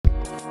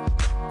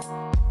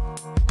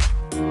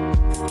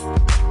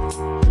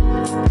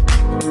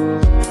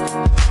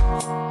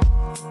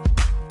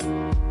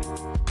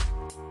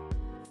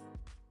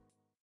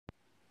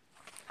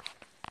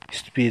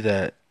be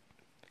that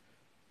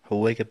he'll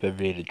wake up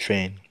every day to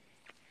train.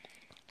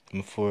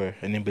 And before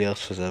anybody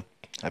else was up,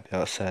 I'd be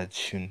outside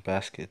shooting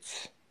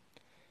baskets.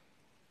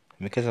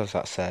 And because I was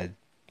outside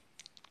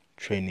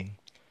training,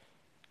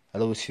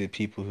 I'd always see the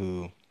people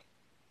who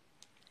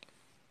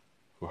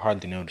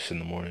hardly notice in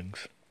the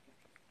mornings.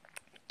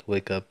 To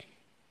wake up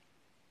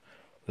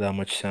without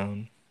much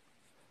sound,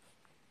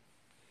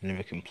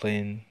 never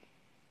complain,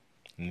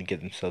 and then get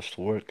themselves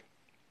to work.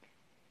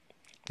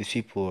 These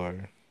people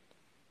are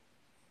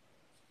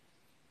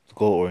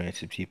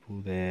goal-oriented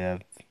people. They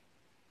have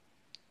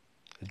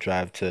a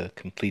drive to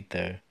complete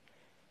their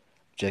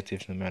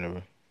objectives no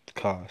matter the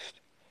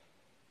cost.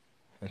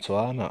 And so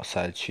I'm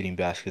outside shooting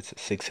baskets at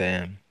 6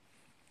 a.m.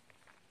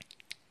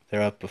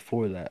 They're up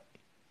before that.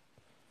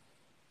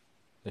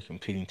 They're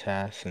completing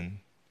tasks and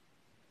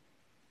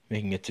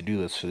making a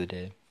to-do list for the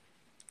day.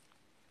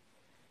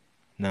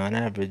 Now, on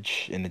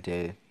average, in a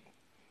day,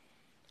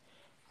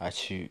 I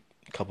shoot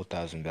a couple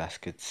thousand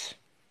baskets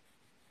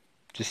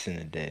just in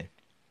a day.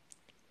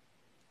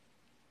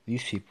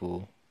 These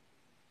people,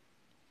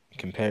 in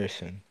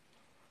comparison,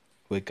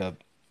 wake up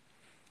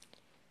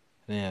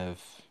and they have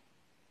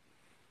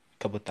a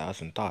couple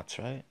thousand thoughts,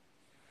 right?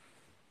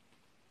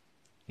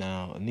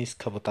 Now, in these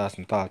couple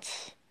thousand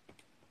thoughts,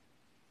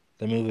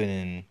 they're moving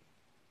in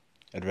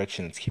a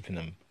direction that's keeping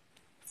them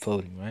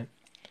floating, right?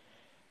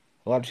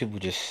 A lot of people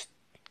just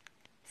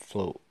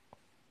float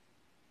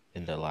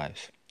in their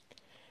lives.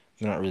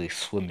 They're not really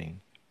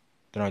swimming.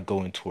 They're not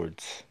going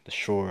towards the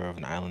shore of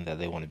an island that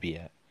they want to be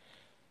at.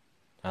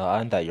 Now, the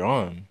island that you're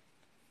on,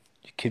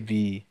 you could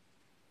be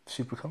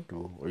super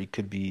comfortable, or you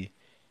could be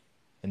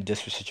in a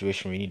desperate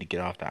situation where you need to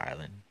get off the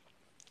island.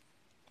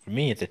 For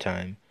me at the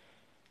time,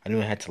 I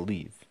knew I had to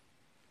leave.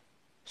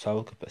 So I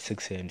woke up at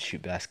 6 a.m. to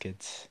shoot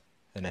baskets,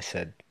 and I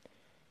said,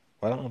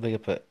 why don't I wake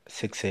up at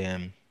 6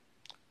 a.m.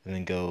 and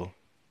then go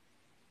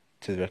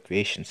to the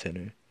recreation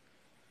center,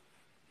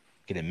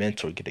 get a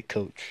mentor, get a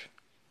coach.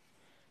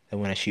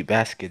 And when I shoot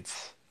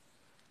baskets,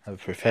 I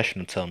have a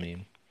professional tell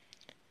me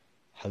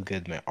how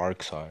good my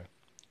arcs are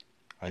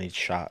on each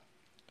shot,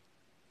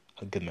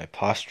 how good my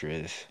posture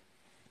is,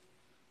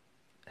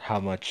 how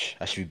much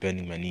I should be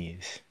bending my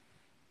knees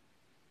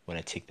when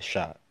I take the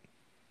shot.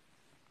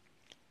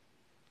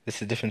 This is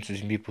the difference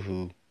between people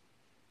who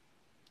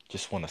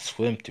just want to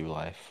swim through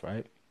life,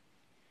 right?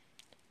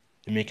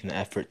 They're making the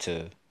effort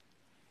to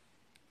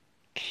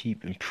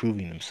keep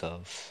improving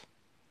themselves.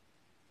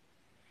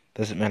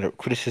 Doesn't matter what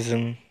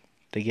criticism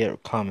they get or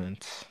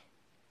comments,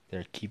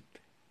 they keep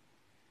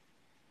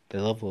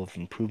their level of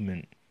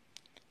improvement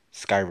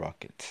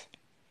skyrockets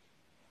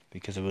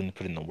because they're willing to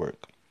put in the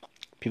work.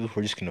 People who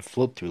are just gonna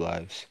float through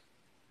lives,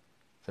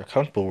 they're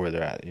comfortable where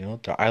they're at.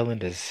 Their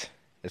island is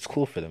it's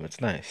cool for them.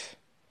 It's nice.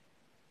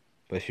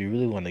 But if you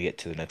really want to get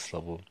to the next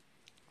level,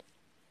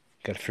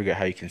 you gotta figure out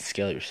how you can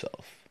scale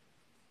yourself,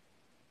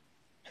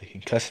 how you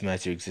can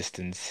customize your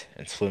existence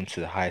and swim to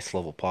the highest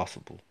level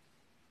possible.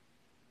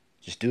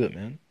 Just do it,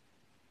 man.